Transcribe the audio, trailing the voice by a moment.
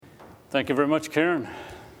Thank you very much, Karen.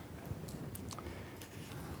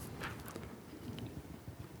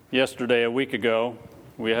 Yesterday, a week ago,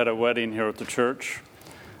 we had a wedding here at the church,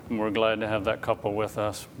 and we're glad to have that couple with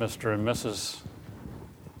us, Mr. and Mrs.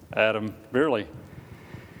 Adam Beerley.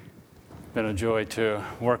 Been a joy to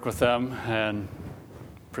work with them and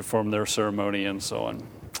perform their ceremony and so on.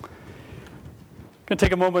 Going to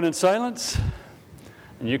take a moment in silence,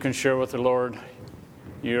 and you can share with the Lord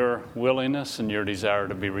your willingness and your desire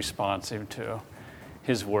to be responsive to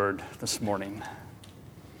His Word this morning.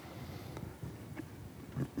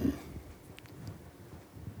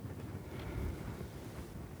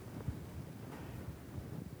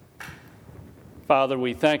 Father,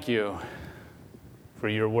 we thank you for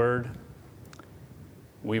your Word.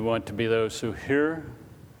 We want to be those who hear,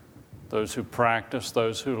 those who practice,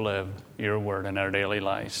 those who live your Word in our daily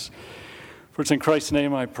lives. For it's in Christ's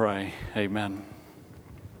name I pray. Amen.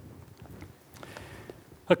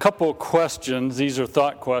 A couple of questions. These are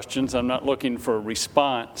thought questions. I'm not looking for a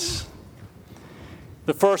response.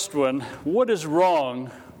 The first one, what is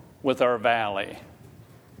wrong with our valley?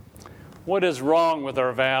 What is wrong with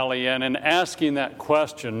our valley? And in asking that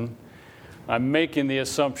question, I'm making the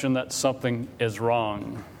assumption that something is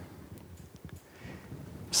wrong.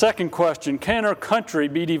 Second question, can our country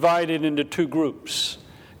be divided into two groups?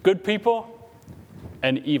 Good people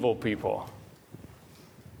and evil people.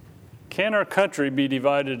 Can our country be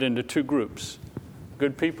divided into two groups?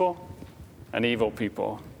 Good people and evil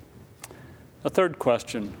people. A third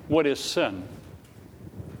question, what is sin?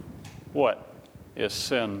 What is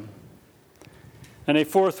sin? And a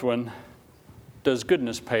fourth one, does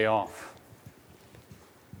goodness pay off?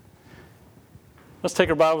 Let's take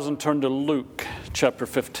our Bibles and turn to Luke chapter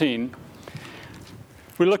 15.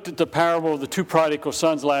 We looked at the parable of the two prodigal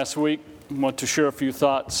sons last week. I want to share a few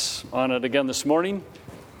thoughts on it again this morning,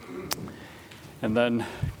 and then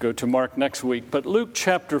go to Mark next week. But Luke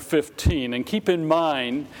chapter 15, and keep in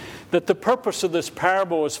mind that the purpose of this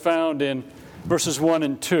parable is found in verses 1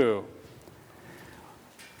 and 2,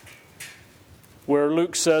 where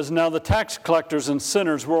Luke says, now the tax collectors and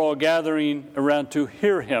sinners were all gathering around to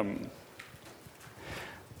hear him.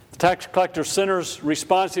 The tax collectors, sinners,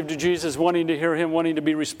 responsive to Jesus, wanting to hear him, wanting to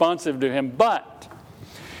be responsive to him. But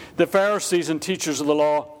the Pharisees and teachers of the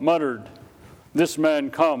law muttered, this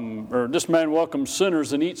man welcomes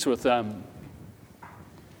sinners and eats with them.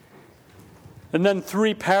 And then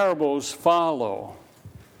three parables follow.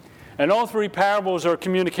 And all three parables are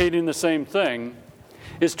communicating the same thing,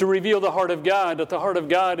 is to reveal the heart of God, that the heart of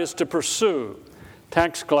God is to pursue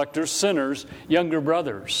tax collectors, sinners, younger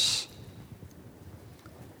brothers,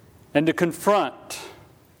 and to confront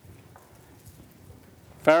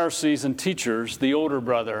Pharisees and teachers, the older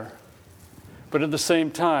brother. But at the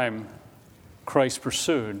same time, Christ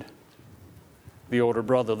pursued the older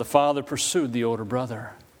brother. The Father pursued the older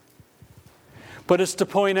brother. But it's to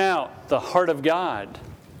point out the heart of God,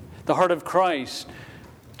 the heart of Christ,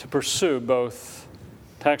 to pursue both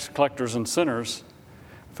tax collectors and sinners,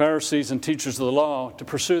 Pharisees and teachers of the law, to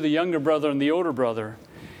pursue the younger brother and the older brother,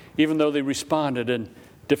 even though they responded in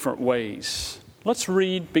different ways. Let's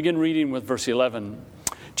begin reading with verse 11.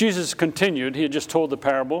 Jesus continued. He had just told the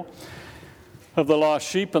parable of the lost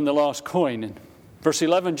sheep and the lost coin. In verse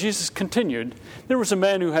 11, Jesus continued, there was a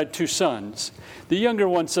man who had two sons. The younger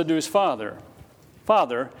one said to his father,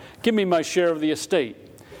 Father, give me my share of the estate.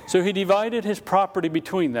 So he divided his property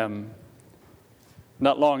between them.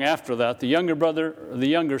 Not long after that, the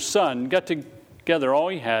younger son got together all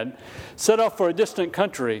he had, set off for a distant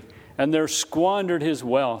country, and there squandered his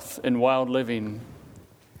wealth in wild living.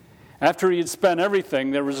 After he had spent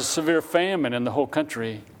everything, there was a severe famine in the whole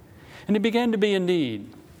country, and he began to be in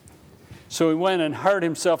need. So he went and hired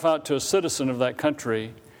himself out to a citizen of that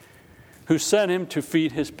country, who sent him to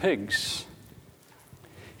feed his pigs.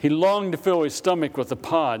 He longed to fill his stomach with the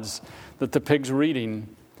pods that the pigs were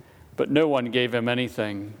eating, but no one gave him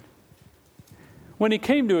anything. When he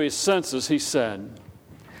came to his senses, he said,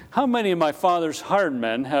 how many of my father's hired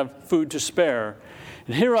men have food to spare?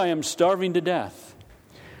 And here I am starving to death.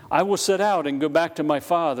 I will set out and go back to my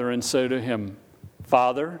father and say to him,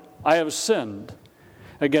 Father, I have sinned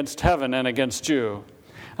against heaven and against you.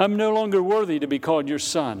 I'm no longer worthy to be called your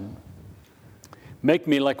son. Make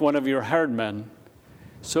me like one of your hired men.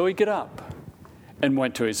 So he got up and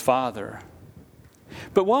went to his father.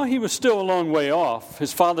 But while he was still a long way off,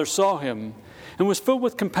 his father saw him and was filled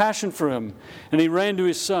with compassion for him. And he ran to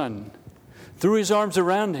his son, threw his arms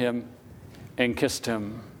around him, and kissed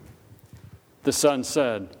him. The son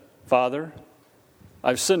said, Father,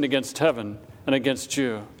 I've sinned against heaven and against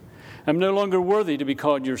you. I'm no longer worthy to be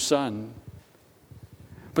called your son.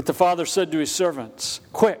 But the father said to his servants,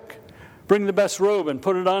 Quick, Bring the best robe and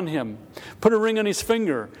put it on him. Put a ring on his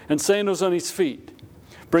finger and sandals on his feet.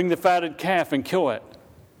 Bring the fatted calf and kill it.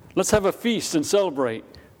 Let's have a feast and celebrate.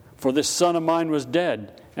 For this son of mine was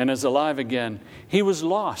dead and is alive again. He was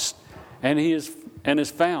lost and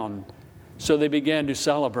is found. So they began to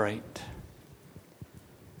celebrate.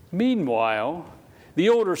 Meanwhile, the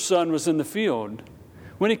older son was in the field.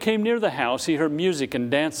 When he came near the house, he heard music and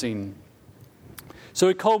dancing. So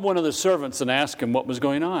he called one of the servants and asked him what was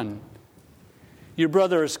going on. Your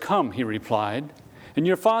brother has come, he replied, and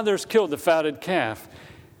your father has killed the fatted calf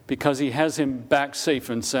because he has him back safe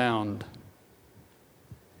and sound.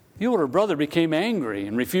 The older brother became angry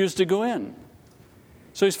and refused to go in.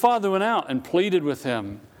 So his father went out and pleaded with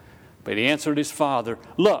him. But he answered his father,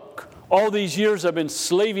 Look, all these years I've been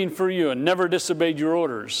slaving for you and never disobeyed your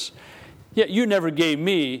orders. Yet you never gave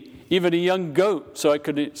me even a young goat so I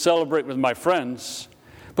could celebrate with my friends.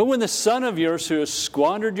 But when the son of yours who has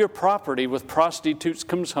squandered your property with prostitutes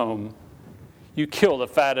comes home, you kill the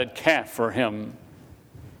fatted calf for him.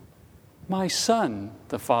 My son,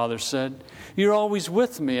 the father said, you're always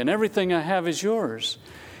with me and everything I have is yours.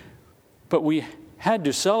 But we had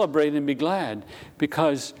to celebrate and be glad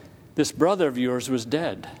because this brother of yours was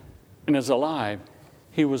dead and is alive.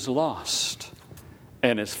 He was lost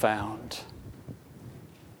and is found.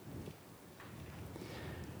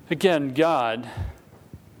 Again, God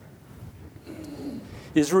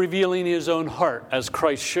is revealing his own heart as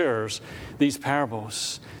Christ shares these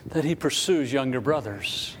parables, that he pursues younger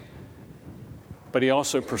brothers, but he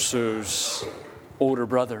also pursues older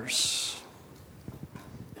brothers.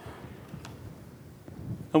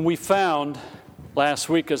 And we found last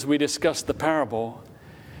week as we discussed the parable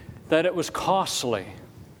that it was costly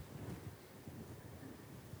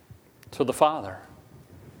to the father.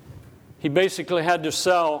 He basically had to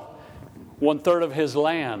sell 1/3 of his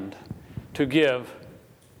land to give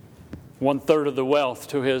 1/3 of the wealth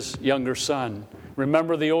to his younger son.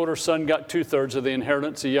 Remember, the older son got 2/3 of the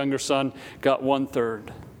inheritance. The younger son got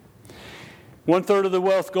 1/3. 1/3 of the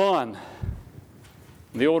wealth gone.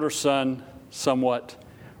 The older son somewhat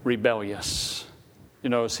rebellious,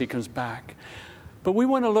 as he comes back. But we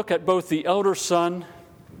want to look at both the elder son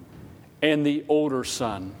and the older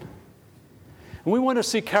son. And we want to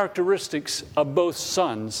see characteristics of both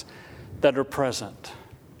sons that are present.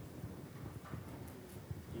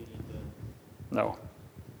 No.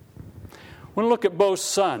 I want to look at both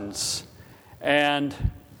sons and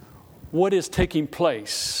what is taking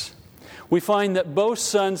place. We find that both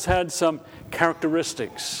sons had some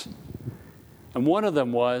characteristics. And one of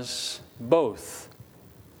them was both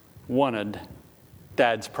wanted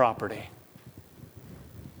dad's property.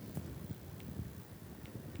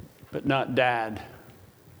 But not dad.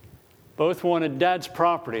 Both wanted dad's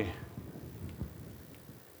property,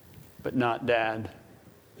 but not dad.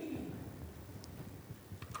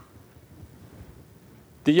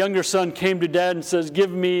 The younger son came to dad and says,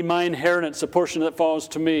 give me my inheritance, a portion that falls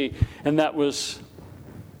to me. And that was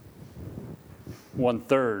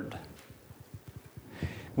 1/3.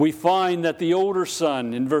 We find that the older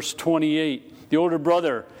son, in verse 28, the older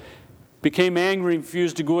brother, became angry and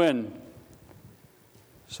refused to go in.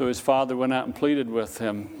 So his father went out and pleaded with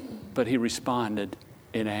him, but he responded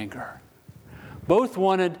in anger. Both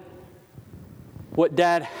wanted what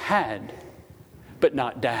dad had, but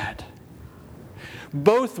not dad.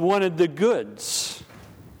 Both wanted the goods,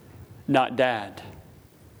 not dad.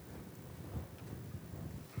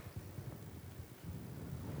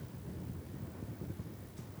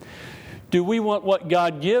 Do we want what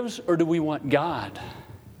God gives, or do we want God?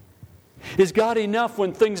 Is God enough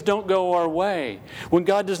when things don't go our way? When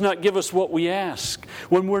God does not give us what we ask?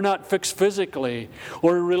 When we're not fixed physically?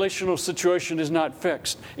 Or a relational situation is not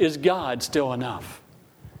fixed? Is God still enough?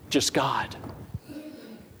 Just God.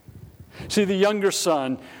 See, the younger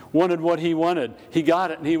son wanted what he wanted. He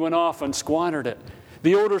got it and he went off and squandered it.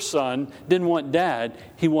 The older son didn't want dad.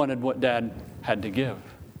 He wanted what dad had to give.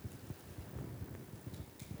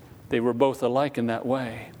 They were both alike in that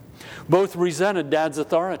way. Both resented dad's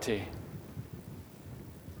authority.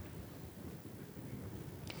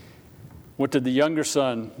 What did the younger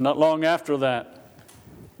son? Not long after that,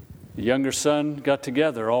 the younger son got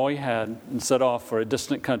together all he had and set off for a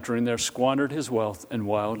distant country and there squandered his wealth in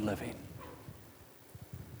wild living.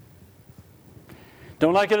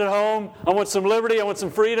 Don't like it at home. I want some liberty. I want some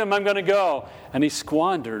freedom. I'm going to go. And he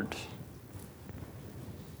squandered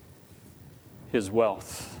his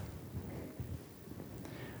wealth.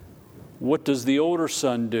 What does the older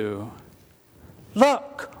son do?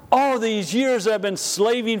 Look, all these years I've been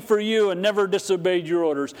slaving for you and never disobeyed your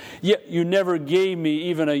orders. Yet you never gave me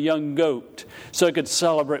even a young goat so I could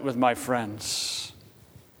celebrate with my friends.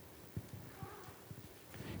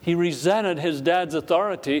 He resented his dad's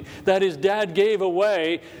authority that his dad gave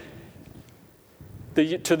away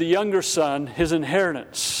to the younger son his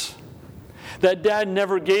inheritance. That dad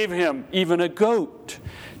never gave him even a goat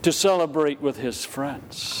to celebrate with his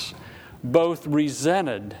friends. Both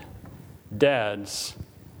resented dad's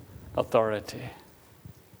authority.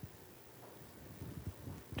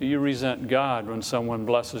 Do you resent God when someone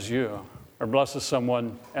blesses you or blesses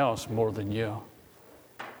someone else more than you?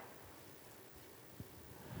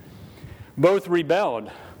 Both rebelled,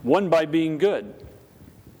 one by being good,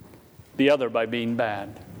 the other by being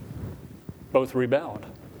bad. Both rebelled.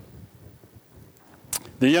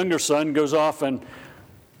 The younger son goes off and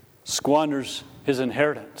squanders his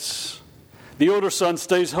inheritance. The older son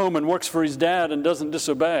stays home and works for his dad and doesn't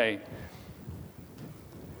disobey,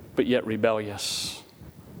 but yet rebellious.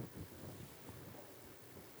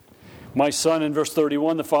 My son, in verse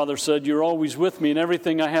 31, the father said, "You're always with me and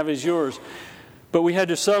everything I have is yours." But we had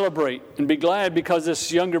to celebrate and be glad because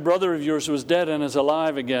this younger brother of yours was dead and is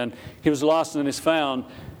alive again. He was lost and is found.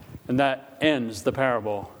 And that ends the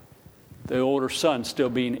parable. The older son still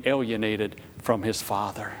being alienated from his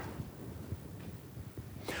father.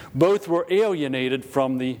 Both were alienated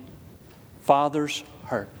from the father's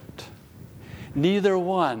heart. Neither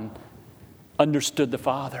one understood the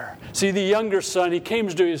father. See, the younger son, he came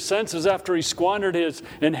to his senses after he squandered his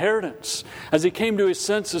inheritance. As he came to his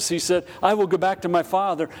senses, he said, "I will go back to my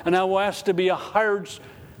father and I will ask to be a hired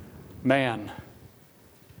man."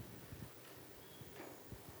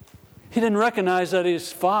 He didn't recognize that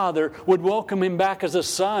his father would welcome him back as a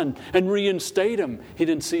son and reinstate him. He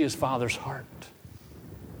didn't see his father's heart.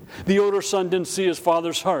 The older son didn't see his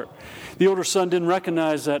father's heart. The older son didn't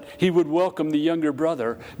recognize that he would welcome the younger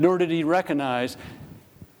brother, nor did he recognize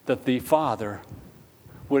that the father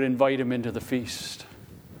would invite him into the feast.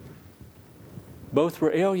 Both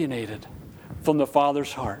were alienated from the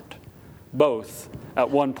father's heart. Both, at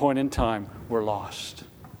one point in time, were lost.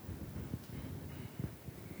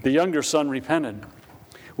 The younger son repented.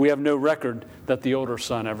 We have no record that the older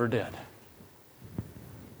son ever did.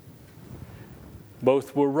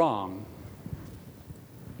 Both were wrong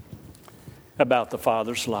about the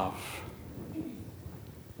Father's love.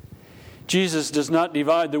 Jesus does not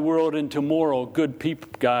divide the world into moral good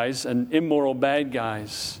guys and immoral bad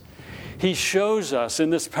guys. He shows us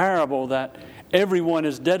in this parable that everyone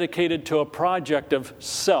is dedicated to a project of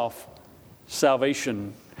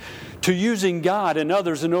self-salvation, to using God and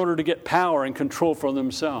others in order to get power and control for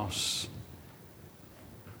themselves.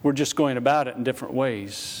 We're just going about it in different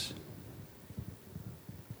ways.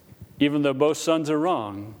 Even though both sons are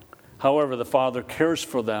wrong, however, the Father cares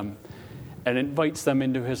for them and invites them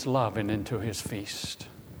into His love and into His feast.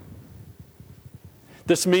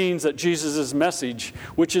 This means that Jesus' message,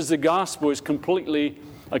 which is the gospel, is a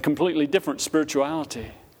completely different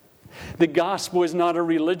spirituality. The gospel is not a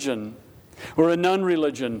religion or a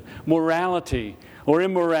non-religion, morality or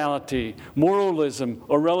immorality, moralism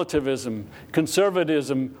or relativism,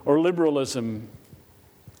 conservatism or liberalism.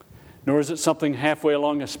 Nor is it something halfway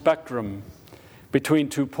along a spectrum between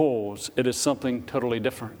two poles. It is something totally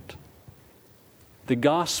different. The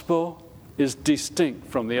gospel is distinct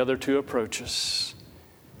from the other two approaches.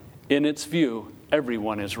 In its view,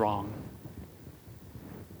 everyone is wrong.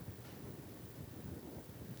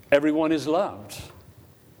 Everyone is loved.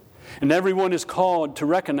 And everyone is called to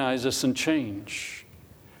recognize this and change.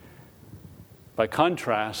 By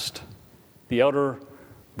contrast, the elder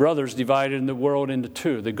brothers divided the world into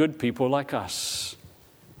two. The good people, like us,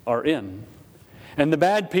 are in. And the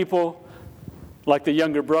bad people, like the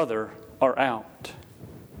younger brother, are out.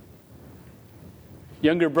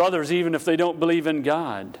 Younger brothers, even if they don't believe in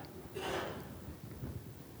God,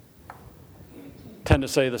 tend to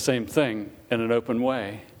say the same thing in an open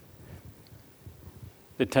way.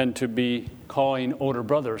 They tend to be calling older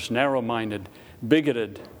brothers narrow-minded,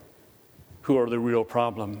 bigoted, who are the real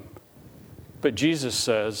problem. But Jesus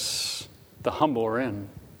says, the humble are in.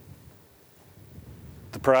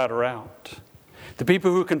 The proud are out. The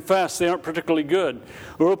people who confess they aren't particularly good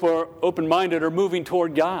or open-minded are moving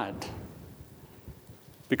toward God.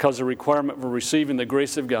 Because the requirement for receiving the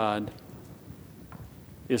grace of God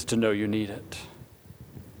is to know you need it.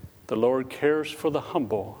 The Lord cares for the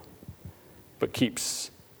humble, but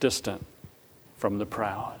keeps distant from the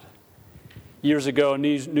proud. Years ago, a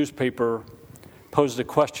newspaper posed a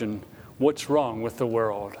question, what's wrong with the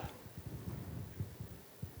world?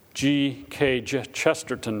 G.K.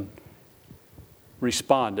 Chesterton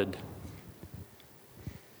responded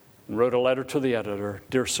and wrote a letter to the editor,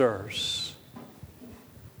 Dear Sirs,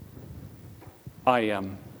 I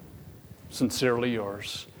am sincerely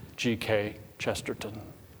yours, G.K. Chesterton.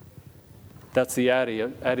 That's the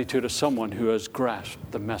attitude of someone who has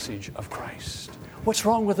grasped the message of Christ. What's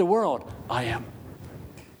wrong with the world? I am.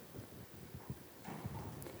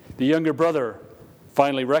 The younger brother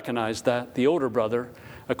finally recognized that. The older brother,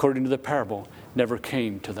 according to the parable, never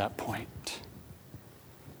came to that point.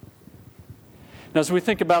 Now, as we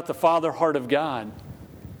think about the Father heart of God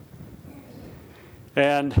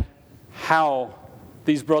and how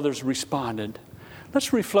these brothers responded,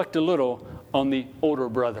 let's reflect a little on the older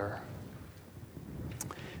brother.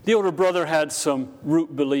 The older brother had some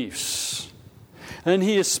root beliefs. And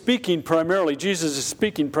he is speaking primarily, Jesus is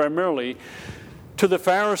speaking primarily to the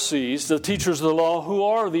Pharisees, the teachers of the law, who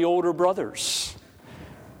are the older brothers.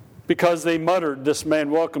 Because they muttered, "This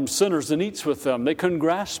man welcomes sinners and eats with them." They couldn't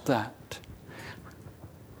grasp that.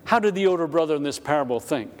 How did the older brother in this parable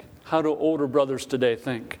think? How do older brothers today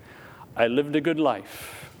think? I lived a good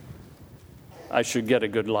life. I should get a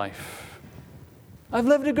good life. I've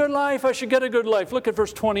lived a good life. I should get a good life. Look at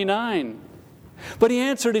verse 29. But he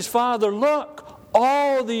answered his father, "Look,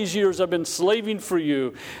 all these years I've been slaving for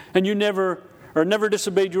you, and you never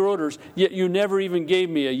disobeyed your orders, yet you never even gave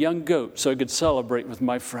me a young goat so I could celebrate with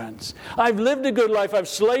my friends. I've lived a good life. I've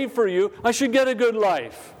slaved for you. I should get a good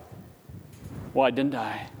life. Why didn't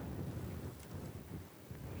I?"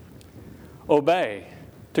 Obey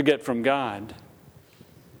to get from God.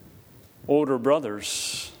 Older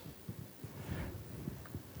brothers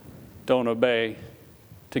don't obey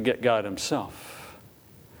to get God himself,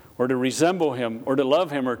 or to resemble him, or to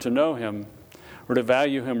love him, or to know him, or to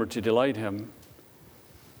value him, or to delight him,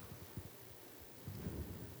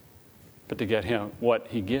 but to get him what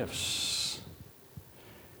he gives.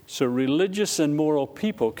 So religious and moral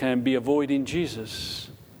people can be avoiding Jesus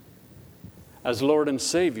as Lord and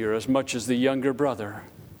Savior as much as the younger brother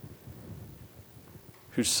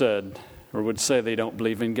who said, or would say, they don't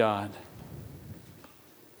believe in God.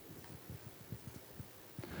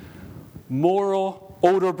 Moral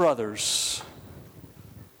older brothers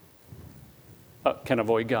can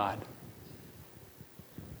avoid God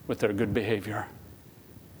with their good behavior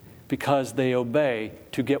because they obey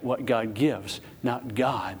to get what God gives, not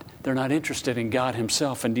God. They're not interested in God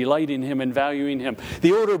himself and delighting him and valuing him.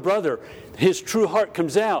 The older brother, his true heart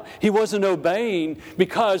comes out. He wasn't obeying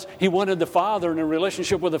because he wanted the Father and a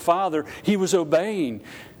relationship with the Father. He was obeying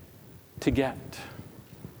to get.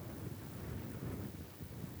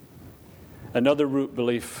 Another root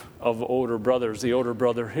belief of older brothers, the older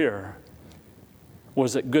brother here,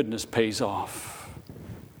 was that goodness pays off.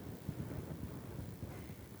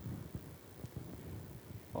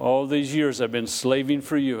 All these years I've been slaving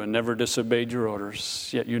for you and never disobeyed your orders,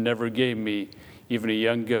 yet you never gave me even a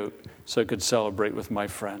young goat so I could celebrate with my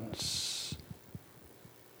friends.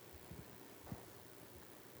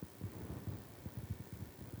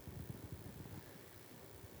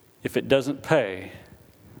 If it doesn't pay,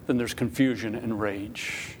 then there's confusion and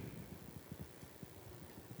rage.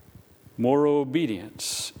 Moral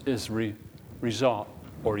obedience is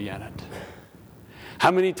result-oriented. How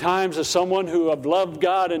many times has someone who have loved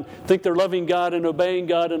God and think they're loving God and obeying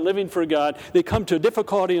God and living for God, they come to a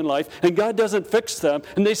difficulty in life and God doesn't fix them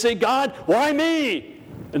and they say, "God, why me?"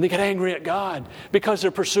 And they get angry at God because they're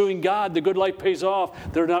pursuing God. The good life pays off.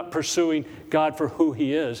 They're not pursuing God for who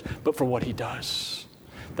he is, but for what he does.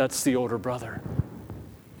 That's the older brother.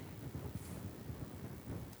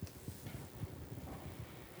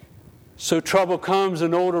 So trouble comes,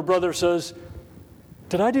 and older brother says,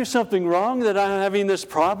 "Did I do something wrong that I'm having this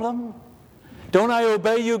problem? Don't I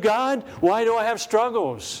obey you, God? Why do I have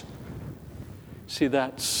struggles?" See,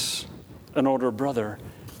 that's an older brother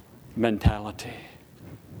mentality.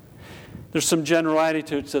 There's some general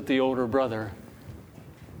attitudes that the older brother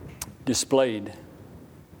displayed.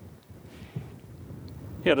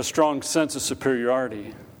 He had a strong sense of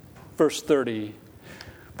superiority. Verse 30.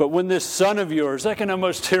 "But when this son of yours," I can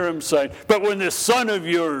almost hear him say, "but when this son of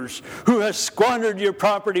yours who has squandered your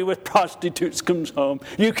property with prostitutes comes home,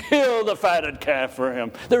 you kill the fatted calf for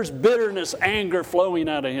him." There's bitterness, anger flowing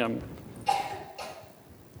out of him.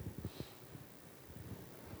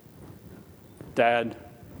 "Dad,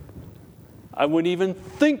 I wouldn't even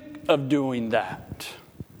think of doing that."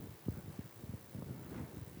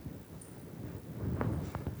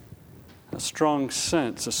 A strong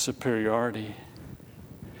sense of superiority,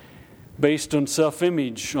 based on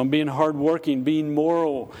self-image, on being hardworking, being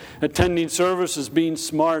moral, attending services, being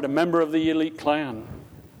smart, a member of the elite clan.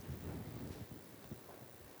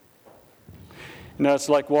 It's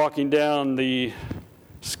like walking down the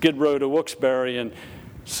skid row to Wilkes-Barre and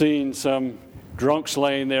seeing some drunks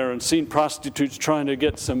laying there and seeing prostitutes trying to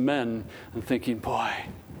get some men and thinking, "Boy,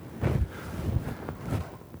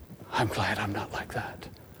 I'm glad I'm not like that.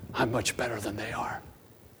 I'm much better than they are.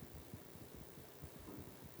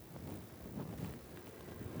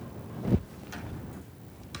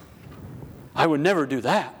 I would never do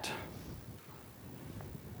that.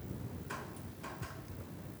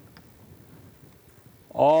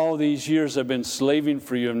 All these years I've been slaving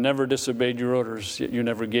for you and never disobeyed your orders, yet you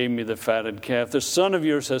never gave me the fatted calf. The son of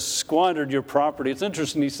yours has squandered your property. It's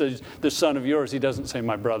interesting he says, the son of yours. He doesn't say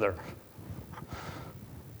my brother.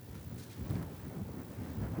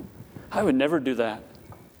 I would never do that.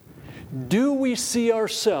 Do we see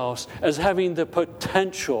ourselves as having the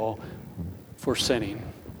potential for sinning?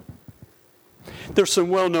 There's some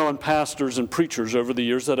well-known pastors and preachers over the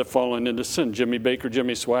years that have fallen into sin. Jimmy Baker,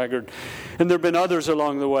 Jimmy Swaggart, and there have been others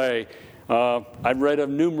along the way. I've read of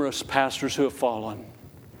numerous pastors who have fallen.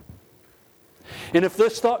 And if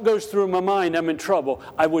this thought goes through my mind, I'm in trouble.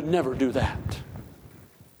 I would never do that.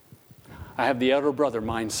 I have the elder brother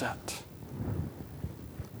mindset.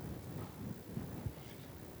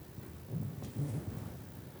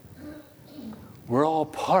 We're all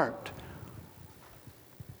part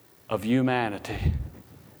of humanity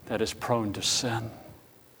that is prone to sin.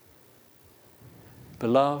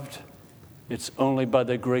 Beloved, it's only by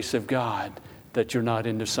the grace of God that you're not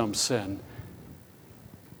into some sin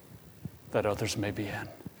that others may be in.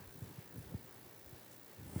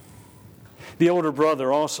 The older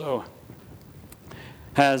brother also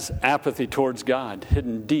has apathy towards God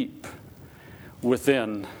hidden deep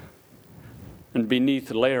within and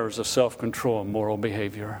beneath layers of self-control and moral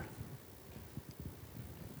behavior.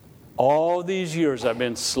 All these years I've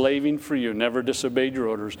been slaving for you, never disobeyed your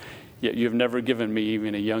orders, yet you've never given me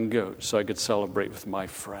even a young goat so I could celebrate with my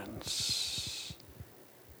friends.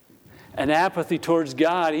 An apathy towards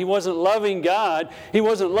God. He wasn't loving God. He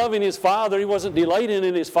wasn't loving his Father. He wasn't delighting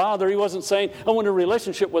in his Father. He wasn't saying, I want a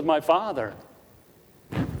relationship with my Father.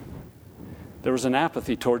 There was an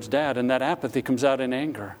apathy towards Dad, and that apathy comes out in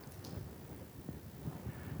anger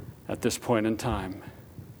at this point in time.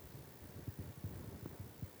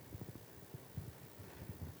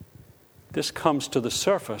 This comes to the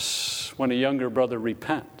surface when a younger brother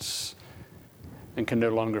repents and can no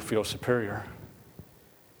longer feel superior.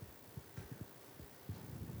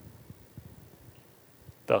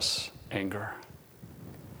 Thus, anger.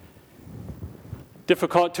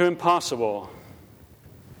 Difficult to impossible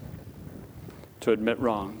to admit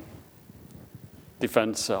wrong,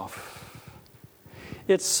 defend self.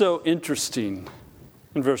 It's so interesting.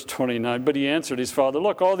 In verse 29, but he answered his father,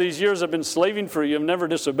 look, all these years I've been slaving for you, I've never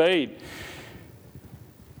disobeyed.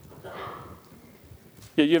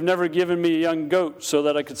 Yet you've never given me a young goat so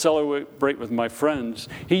that I could celebrate with my friends.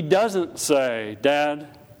 He doesn't say,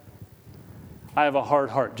 Dad, I have a hard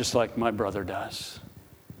heart just like my brother does.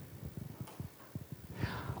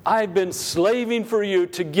 I've been slaving for you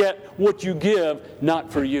to get what you give,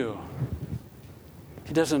 not for you.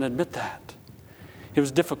 He doesn't admit that. It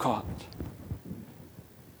was difficult.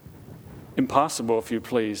 Impossible, if you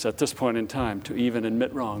please, at this point in time to even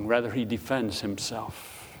admit wrong. Rather, he defends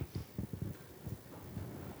himself.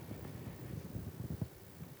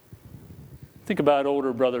 Think about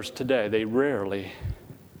older brothers today. They rarely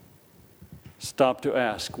stop to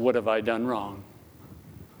ask, what have I done wrong?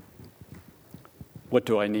 What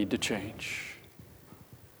do I need to change?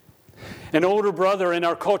 An older brother in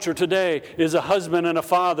our culture today is a husband and a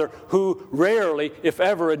father who rarely, if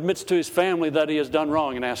ever, admits to his family that he has done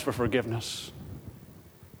wrong and asks for forgiveness.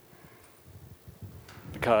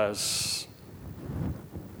 Because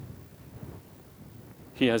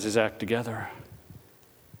he has his act together.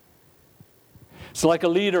 It's like a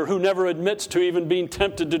leader who never admits to even being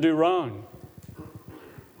tempted to do wrong.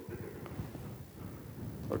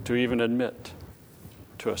 Or to even admit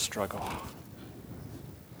to a struggle.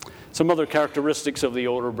 Some other characteristics of the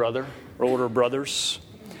older brother or older brothers.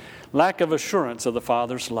 Lack of assurance of the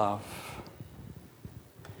father's love.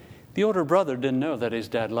 The older brother didn't know that his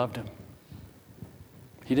dad loved him.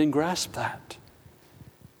 He didn't grasp that.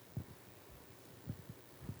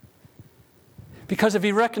 Because if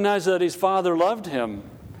he recognized that his father loved him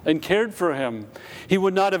and cared for him, he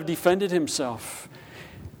would not have defended himself.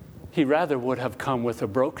 He rather would have come with a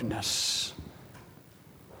brokenness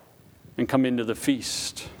and come into the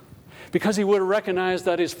feast. Because he would have recognized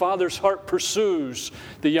that his father's heart pursues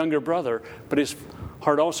the younger brother, but his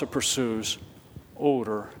heart also pursues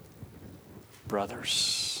older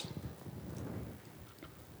brothers.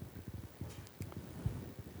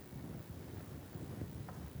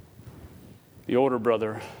 The older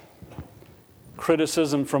brother,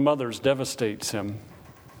 criticism from others devastates him.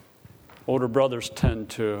 Older brothers tend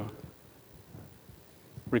to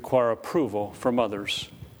require approval from others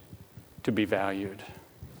to be valued.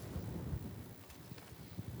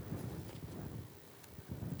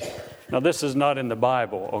 Now, this is not in the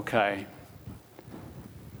Bible, okay?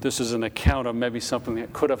 This is an account of maybe something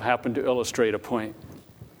that could have happened to illustrate a point.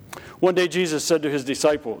 One day, Jesus said to his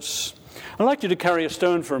disciples, "I'd like you to carry a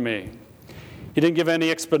stone for me." He didn't give any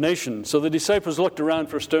explanation, so the disciples looked around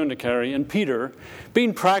for a stone to carry, and Peter,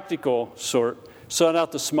 being practical sort, sought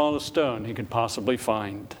out the smallest stone he could possibly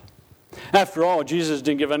find. After all, Jesus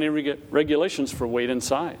didn't give any regulations for weight and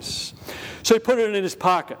size. So he put it in his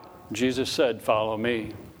pocket. Jesus said, "Follow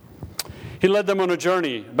me." He led them on a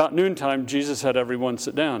journey. About noontime, Jesus had everyone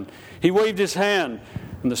sit down. He waved his hand,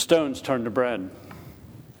 and the stones turned to bread.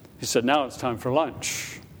 He said, "Now it's time for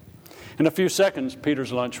lunch." In a few seconds,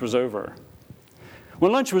 Peter's lunch was over.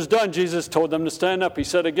 When lunch was done, Jesus told them to stand up. He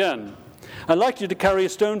said again, "I'd like you to carry a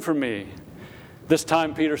stone for me." This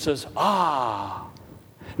time, Peter says, "Ah,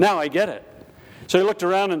 now I get it." So he looked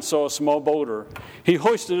around and saw a small boulder. He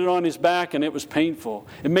hoisted it on his back, and it was painful.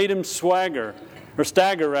 It made him stagger,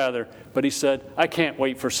 but he said, "I can't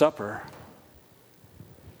wait for supper."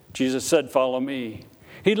 Jesus said, "Follow me."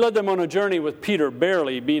 He led them on a journey with Peter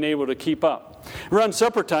barely being able to keep up. Around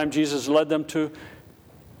supper time, Jesus led them to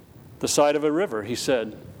the side of a river. He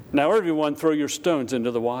said, "Now everyone throw your stones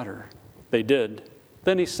into the water." They did.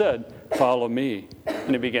 Then he said, "Follow me,"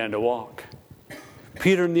 and he began to walk.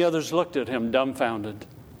 Peter and the others looked at him dumbfounded.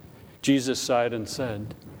 Jesus sighed and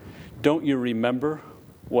said, "Don't you remember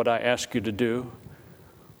what I asked you to do?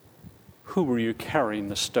 Who were you carrying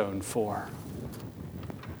the stone for?"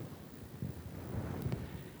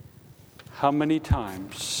 How many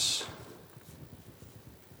times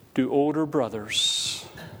do older brothers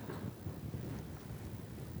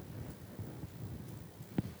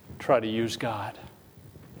try to use God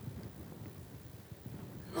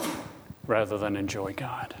rather than enjoy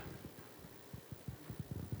God?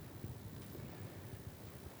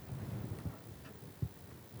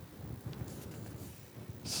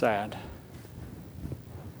 Sad.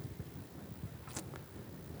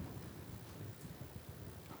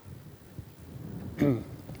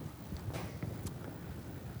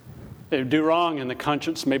 They do wrong and the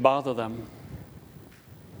conscience may bother them.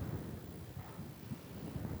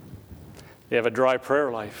 They have a dry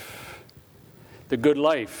prayer life. The good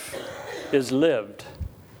life is lived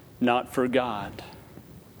not for God,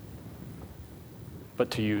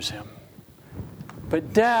 but to use Him.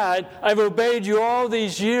 "But Dad, I've obeyed you all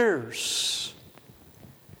these years."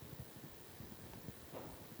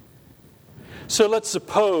 So let's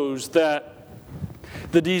suppose that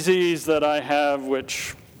the disease that I have,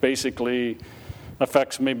 which basically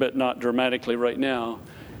affects me but not dramatically right now,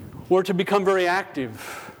 were to become very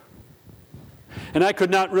active. And I could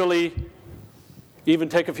not really even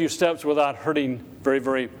take a few steps without hurting very,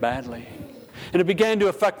 very badly. And it began to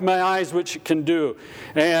affect my eyes, which it can do.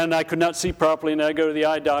 And I could not see properly, and I go to the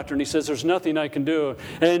eye doctor, and he says, "There's nothing I can do."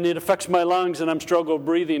 And it affects my lungs, and I'm struggling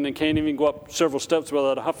breathing and can't even go up several steps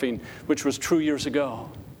without huffing, which was true years ago.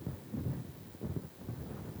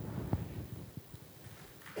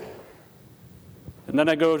 And then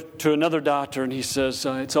I go to another doctor, and he says,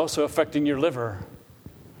 "It's also affecting your liver."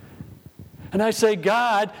 And I say,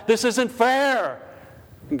 "God, this isn't fair."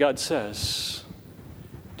 And God says,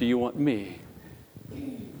 "Do you want me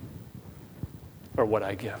or what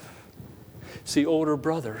I give?" See, older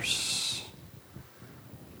brothers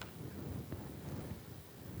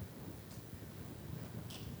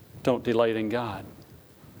don't delight in God.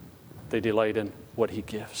 They delight in what He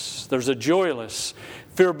gives. There's a joyless,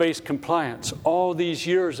 fear-based compliance. All these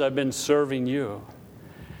years I've been serving you.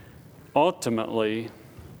 Ultimately,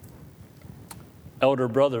 elder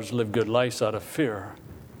brothers live good lives out of fear,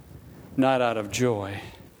 not out of joy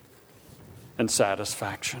and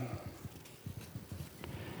satisfaction.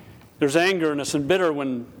 There's angerness and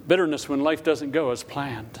bitterness when life doesn't go as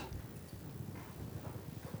planned.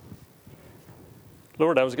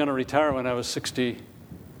 Lord, I was going to retire when I was 62,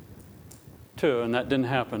 and that didn't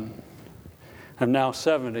happen. I'm now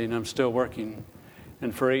 70, and I'm still working.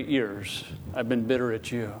 And for 8 years, I've been bitter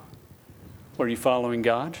at you. Are you following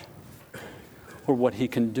God or what He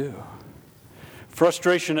can do?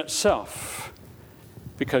 Frustration itself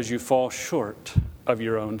because you fall short of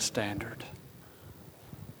your own standard.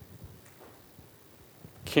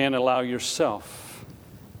 Can't allow yourself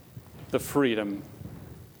the freedom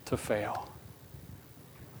to fail.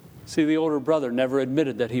 See, the older brother never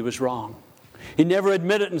admitted that he was wrong. He never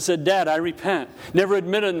admitted and said, "Dad, I repent." Never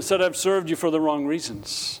admitted and said, "I've served you for the wrong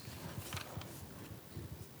reasons."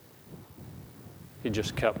 He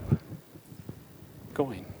just kept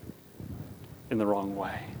going in the wrong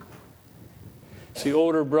way. See,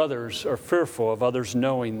 older brothers are fearful of others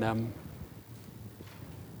knowing them,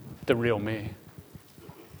 the real me.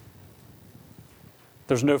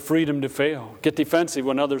 There's no freedom to fail. Get defensive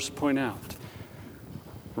when others point out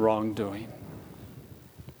wrongdoing.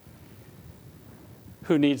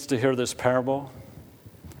 Who needs to hear this parable?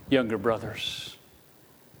 Younger brothers.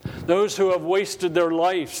 Those who have wasted their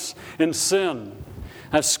lives in sin,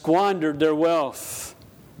 have squandered their wealth.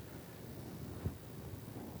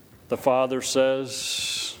 The father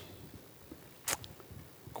says,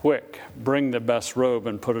 quick, bring the best robe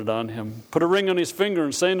and put it on him. Put a ring on his finger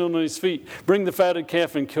and sandal on his feet. Bring the fatted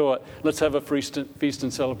calf and kill it. Let's have a feast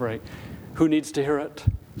and celebrate. Who needs to hear it?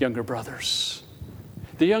 Younger brothers.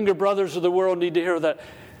 The younger brothers of the world need to hear that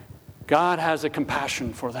God has a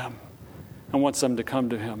compassion for them and wants them to come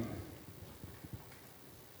to him.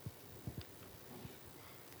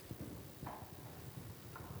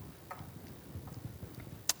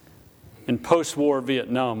 In post-war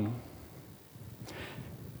Vietnam,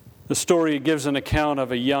 the story gives an account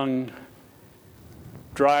of a young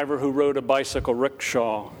driver who rode a bicycle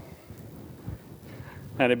rickshaw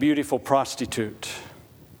and a beautiful prostitute.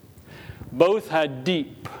 Both had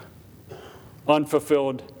deep,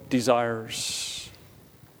 unfulfilled desires.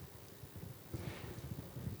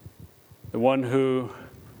 The one who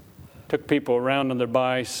took people around on their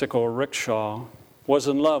bicycle rickshaw was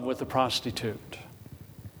in love with the prostitute,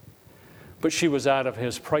 but she was out of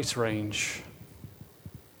his price range.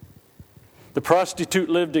 The prostitute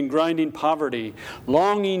lived in grinding poverty,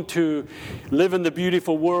 longing to live in the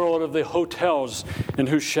beautiful world of the hotels in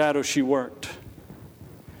whose shadow she worked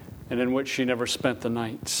and in which she never spent the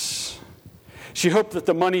nights. She hoped that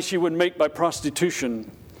the money she would make by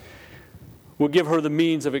prostitution would give her the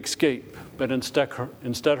means of escape, but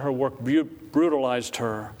instead her work brutalized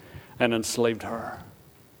her and enslaved her.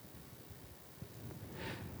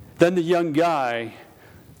 Then the young guy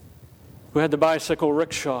who had the bicycle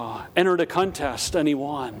rickshaw entered a contest and he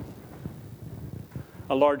won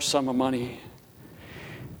a large sum of money.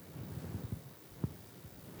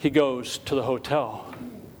 He goes to the hotel.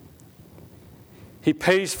 He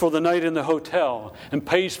pays for the night in the hotel and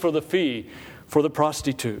pays for the fee for the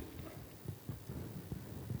prostitute.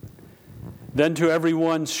 Then, to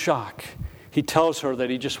everyone's shock, he tells her that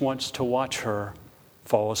he just wants to watch her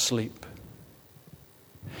fall asleep.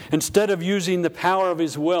 Instead of using the power of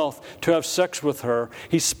his wealth to have sex with her,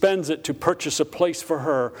 he spends it to purchase a place for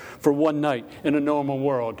her for one night in a normal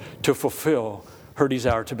world to fulfill her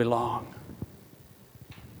desire to belong.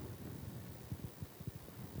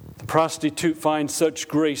 The prostitute finds such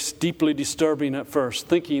grace deeply disturbing at first,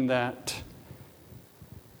 thinking that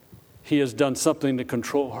he has done something to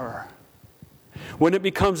control her. When it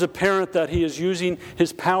becomes apparent that he is using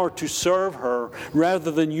his power to serve her rather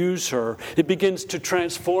than use her, it begins to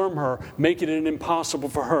transform her, making it impossible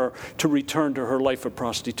for her to return to her life of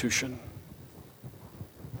prostitution.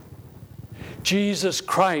 Jesus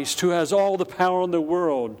Christ, who has all the power in the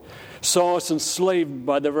world, saw us enslaved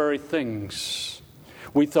by the very things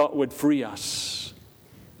we thought would free us.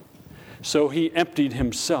 So he emptied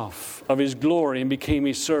himself of his glory and became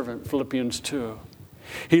a servant, Philippians 2.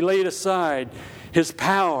 He laid aside his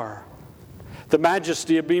power, the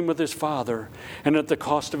majesty of being with his Father, and at the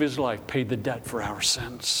cost of his life paid the debt for our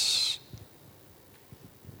sins,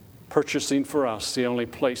 purchasing for us the only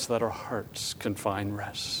place that our hearts can find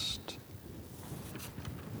rest.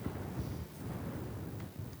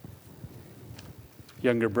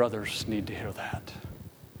 Younger brothers need to hear that.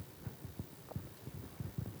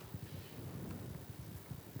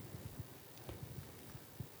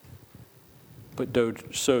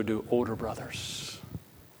 But so do older brothers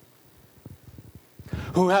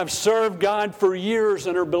who have served God for years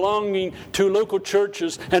and are belonging to local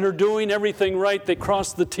churches and are doing everything right. They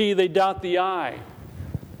cross the T, they dot the I.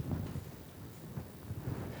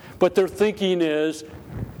 But their thinking is,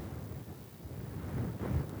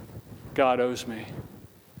 God owes me.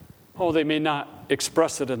 Oh, they may not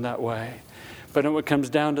express it in that way, but when it comes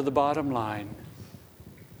down to the bottom line,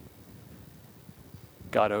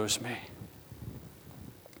 God owes me.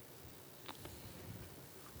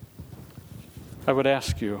 I would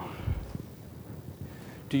ask you,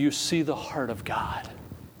 do you see the heart of God?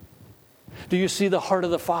 Do you see the heart of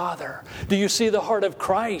the Father? Do you see the heart of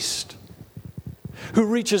Christ, who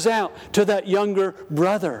reaches out to that younger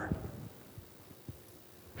brother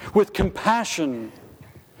with compassion?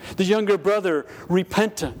 The younger brother,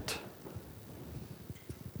 repentant,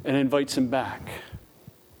 and invites him back.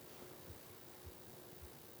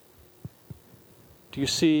 Do you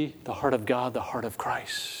see the heart of God, the heart of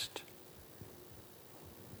Christ?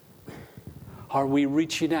 Are we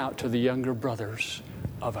reaching out to the younger brothers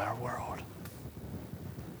of our world?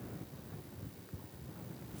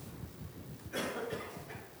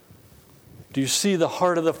 Do you see the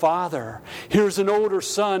heart of the Father? Here's an older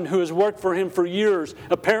son who has worked for him for years,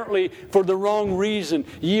 apparently for the wrong reason,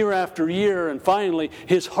 year after year. And finally,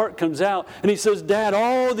 his heart comes out and he says, Dad,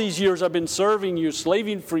 all these years I've been serving you,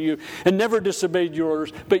 slaving for you, and never disobeyed your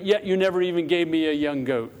orders, but yet you never even gave me a young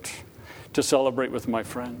goat to celebrate with my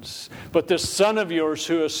friends. But this son of yours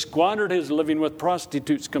who has squandered his living with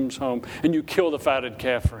prostitutes comes home and you kill the fatted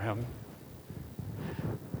calf for him.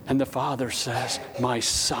 And the father says, my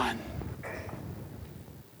son,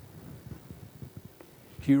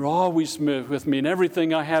 you're always with me and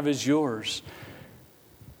everything I have is yours.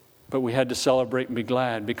 But we had to celebrate and be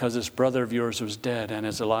glad because this brother of yours was dead and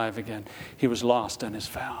is alive again. He was lost and is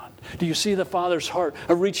found. Do you see the Father's heart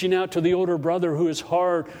of reaching out to the older brother who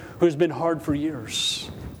has been hard for years?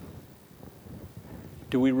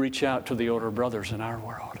 Do we reach out to the older brothers in our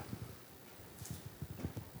world?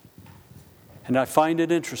 And I find it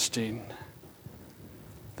interesting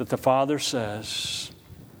that the Father says,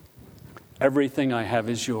 everything I have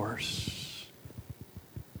is yours.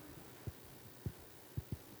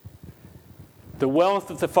 The wealth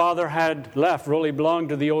that the father had left really belonged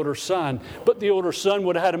to the older son. But the older son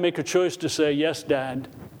would have had to make a choice to say, yes, Dad,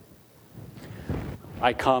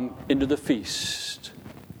 I come into the feast.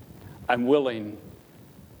 I'm willing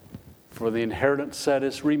for the inheritance that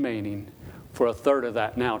is remaining, for a third of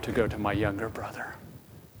that now to go to my younger brother.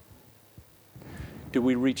 Do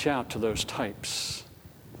we reach out to those types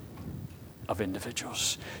of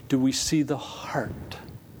individuals? Do we see the heart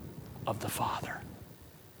of the Father?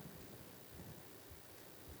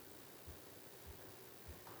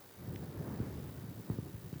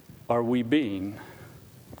 Are we being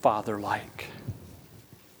father-like?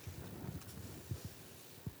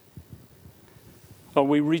 Are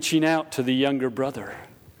we reaching out to the younger brother,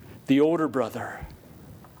 the older brother?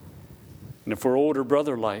 And if we're older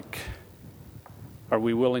brother-like, are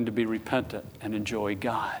we willing to be repentant and enjoy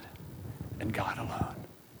God and God alone?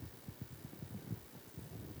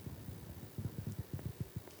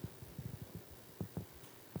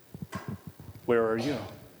 Where are you?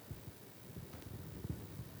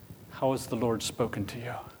 How has the Lord spoken to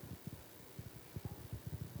you?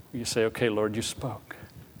 You say, okay, Lord, you spoke.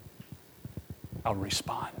 I'll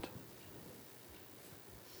respond.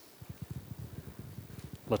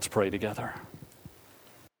 Let's pray together.